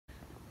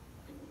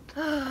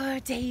Oh,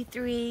 day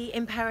 3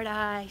 in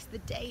paradise. The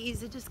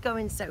days are just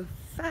going so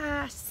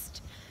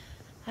fast.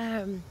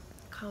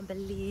 Can't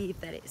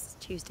believe that it's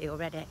Tuesday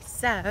already.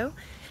 So,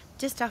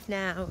 just off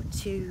now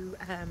to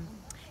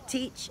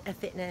teach a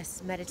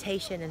fitness,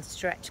 meditation and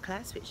stretch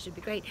class, which should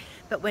be great.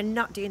 But we're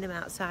not doing them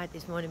outside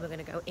this morning. We're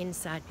going to go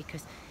inside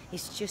because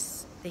it's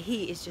just, the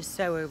heat is just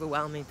so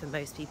overwhelming for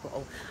most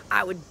people.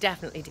 I would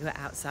definitely do it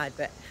outside,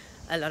 but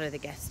a lot of the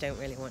guests don't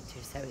really want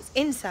to. So it's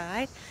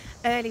inside,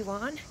 early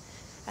one.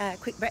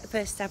 Quick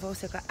breakfast. I've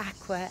also got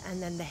aqua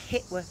and then the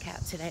HIIT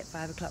workout today at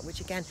 5 o'clock,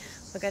 which again,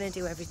 we're going to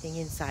do everything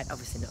inside.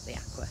 Obviously not the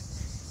aqua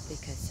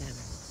because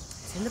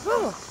it's in the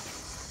pool.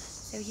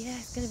 So yeah,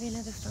 it's going to be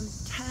another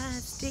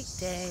fantastic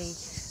day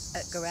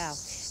at Gural.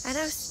 And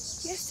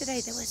yesterday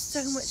there was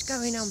so much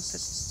going on for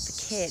the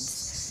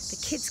kids.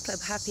 The kids club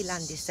Happy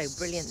Land is so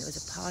brilliant. There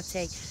was a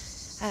party.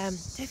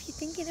 So if you're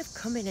thinking of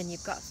coming and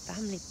you've got a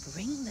family,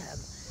 bring them.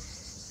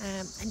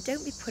 And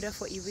don't be put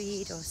off what you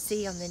read or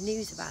see on the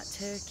news about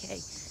Turkey.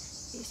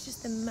 It's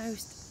just the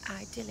most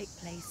idyllic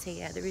place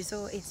here. The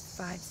resort is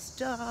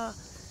 5-star.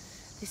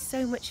 There's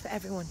so much for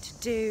everyone to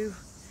do.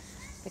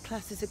 The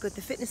classes are good.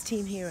 The fitness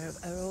team here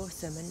are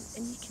awesome.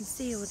 And you can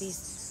see all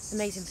these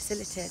amazing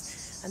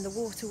facilities. And the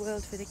water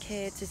world for the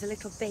kids. There's a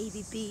little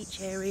baby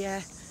beach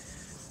area.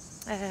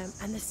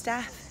 And the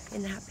staff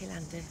in the Happy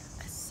Land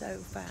are so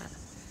fab.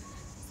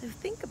 So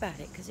think about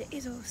it because it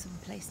is an awesome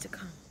place to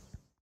come.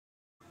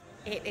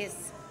 It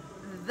is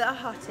the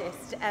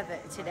hottest ever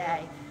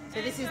today.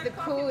 So this is the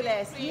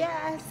coolest.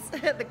 Yes,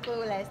 the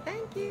coolest.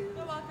 Thank you.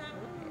 You're welcome.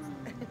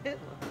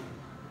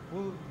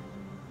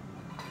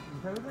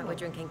 And we're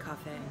drinking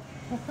coffee.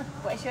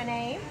 What's your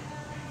name?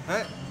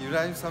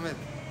 Gural Samet.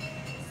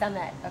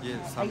 Samet. Okay.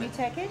 Yes, Samet. Are you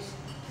Turkish?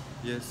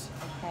 Yes.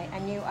 Okay.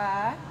 And you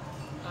are?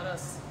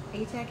 Aras. Are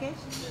you Turkish?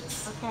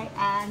 Yes. Okay.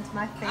 And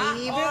my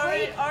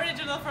favorite.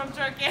 Original from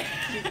Turkey.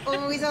 She's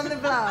always on the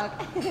vlog.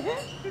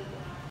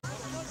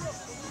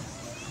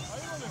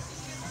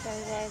 So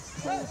there's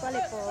pool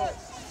volleyball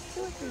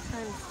 2 or 3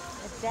 times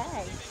a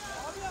day.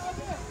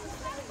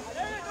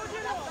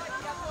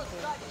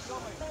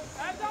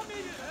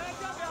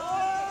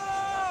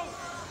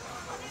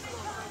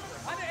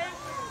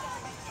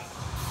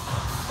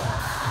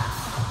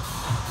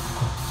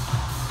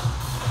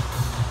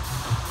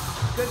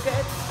 Good,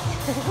 good.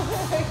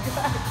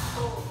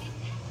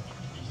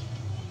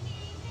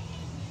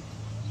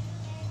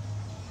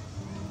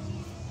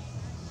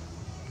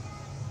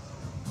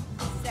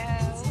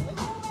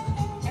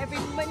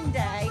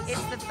 Monday,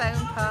 it's the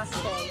phone party.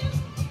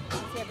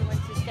 See,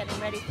 everyone's just getting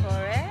ready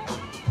for it.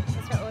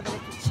 That's for all the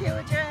little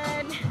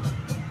children,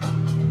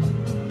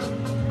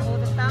 all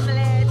the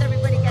families,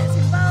 everybody gets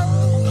involved.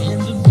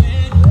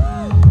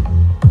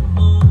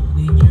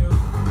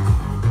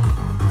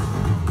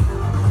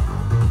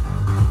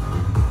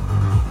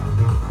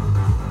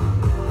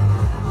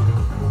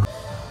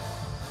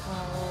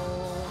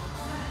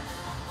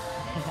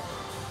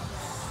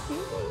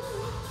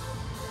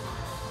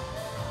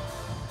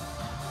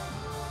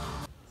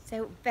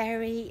 So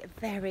very,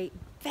 very,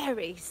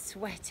 very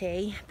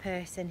sweaty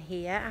person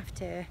here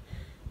after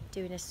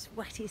doing a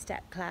sweaty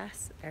step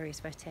class, very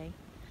sweaty.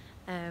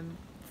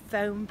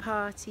 Foam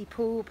party,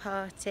 pool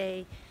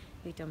party,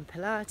 we've done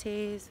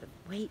Pilates,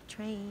 we've weight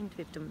trained,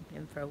 we've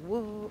been for a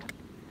walk.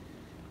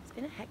 It's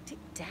been a hectic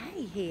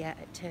day here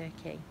at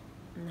Turkey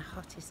and the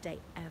hottest day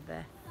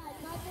ever.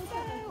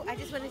 So I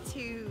just wanted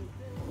to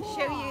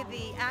show you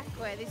the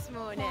aqua this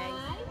morning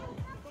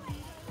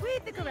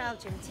with the Gural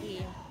gym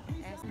team.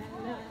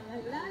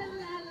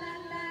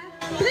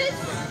 Please,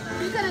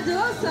 you're gonna do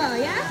also,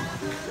 yeah?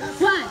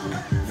 1,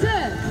 2,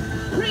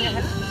 3,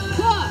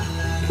 4,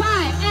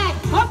 5, and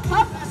hop,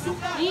 hop.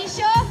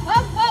 Inshore,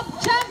 hop, hop,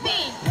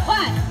 jumping.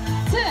 1,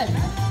 2,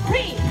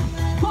 3,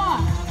 4,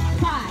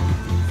 5,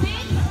 6,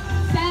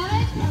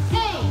 7,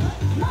 8.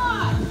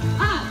 More.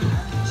 Up,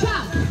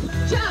 jump,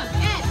 jump,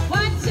 and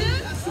 1, 2.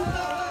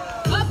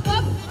 Up,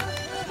 up.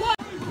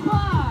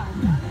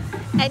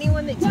 4.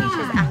 Anyone that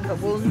teaches aqua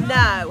will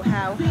know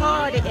how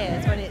hard it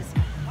is when it's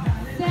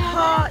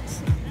hot,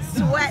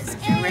 sweat's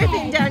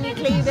dripping down your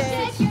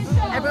cleavage,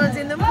 everyone's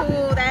in the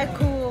pool, they're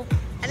cool,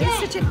 and it's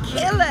such a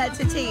killer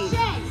to teach.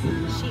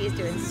 She is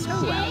doing so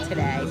well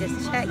today,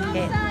 just check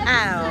it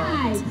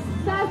out.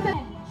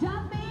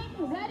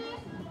 Jumping, ready,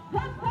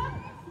 hop, hop.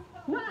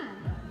 1,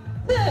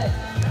 2,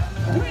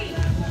 3,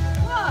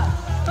 4,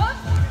 hop,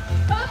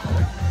 hop,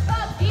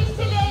 hop,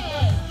 easily.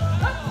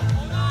 Hop.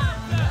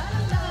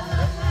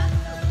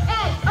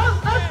 And hop,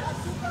 hop,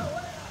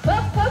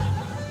 hop, hop.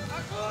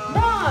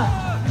 More.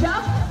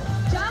 Jump,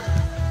 jump,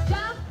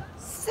 jump.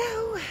 So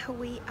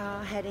we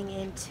are heading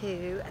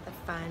into the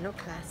final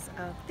class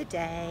of the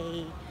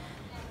day,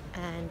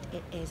 and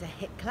it is a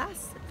HIIT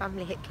class, a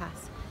family HIIT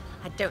class.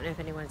 I don't know if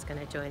anyone's going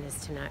to join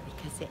us tonight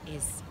because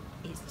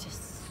it's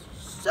just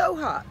so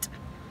hot.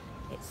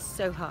 It's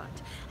so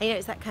hot. And you know,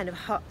 it's that kind of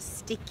hot,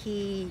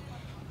 sticky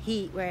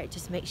heat where it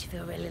just makes you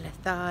feel really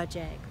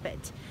lethargic,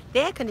 but the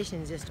air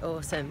conditioning is just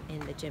awesome in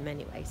the gym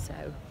anyway,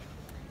 so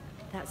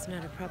that's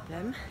not a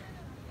problem.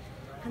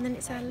 And then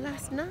it's our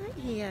last night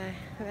here.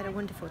 We've had a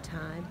wonderful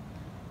time,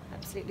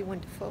 absolutely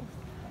wonderful.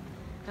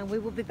 And we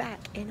will be back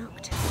in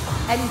October.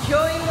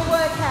 Enjoying the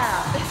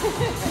workout.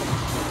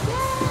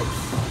 Yes.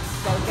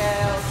 Go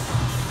girls.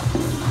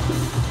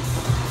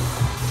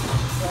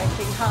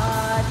 Working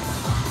hard.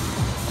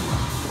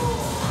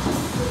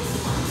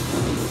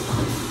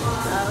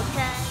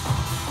 Okay.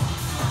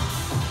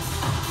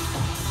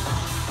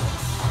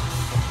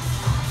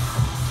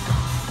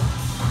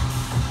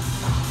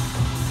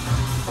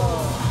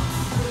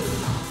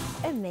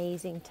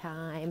 Amazing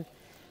time.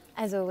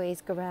 As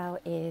always, Gural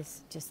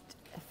is just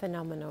a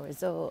phenomenal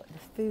resort. The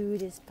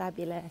food is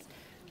fabulous,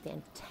 the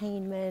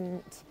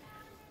entertainment,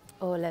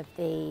 all of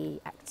the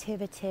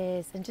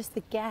activities, and just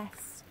the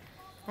guests.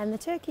 And the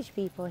Turkish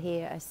people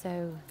here are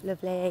so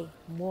lovely,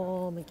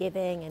 warm and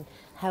giving and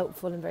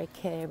helpful and very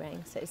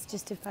caring. So it's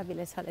just a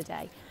fabulous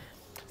holiday.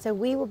 So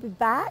we will be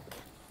back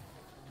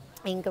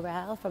in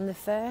Gural from the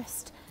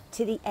 1st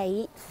to the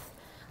 8th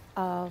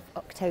of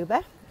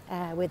October.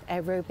 With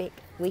aerobic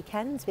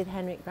weekends with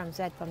Henrik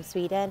Bramsved from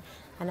Sweden,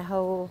 and a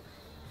whole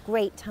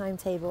great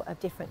timetable of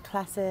different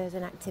classes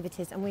and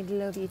activities, and we'd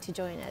love you to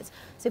join us.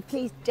 So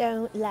please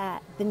don't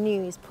let the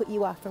news put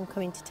you off from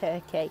coming to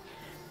Turkey.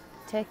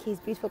 Turkey is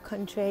a beautiful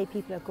country,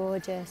 people are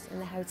gorgeous, and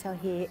the hotel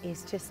here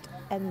is just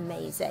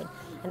amazing,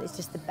 and it's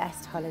just the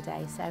best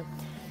holiday. So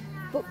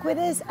book with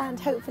us, and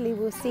hopefully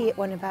we'll see you at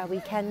one of our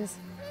weekends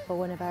or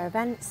one of our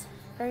events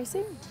very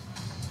soon.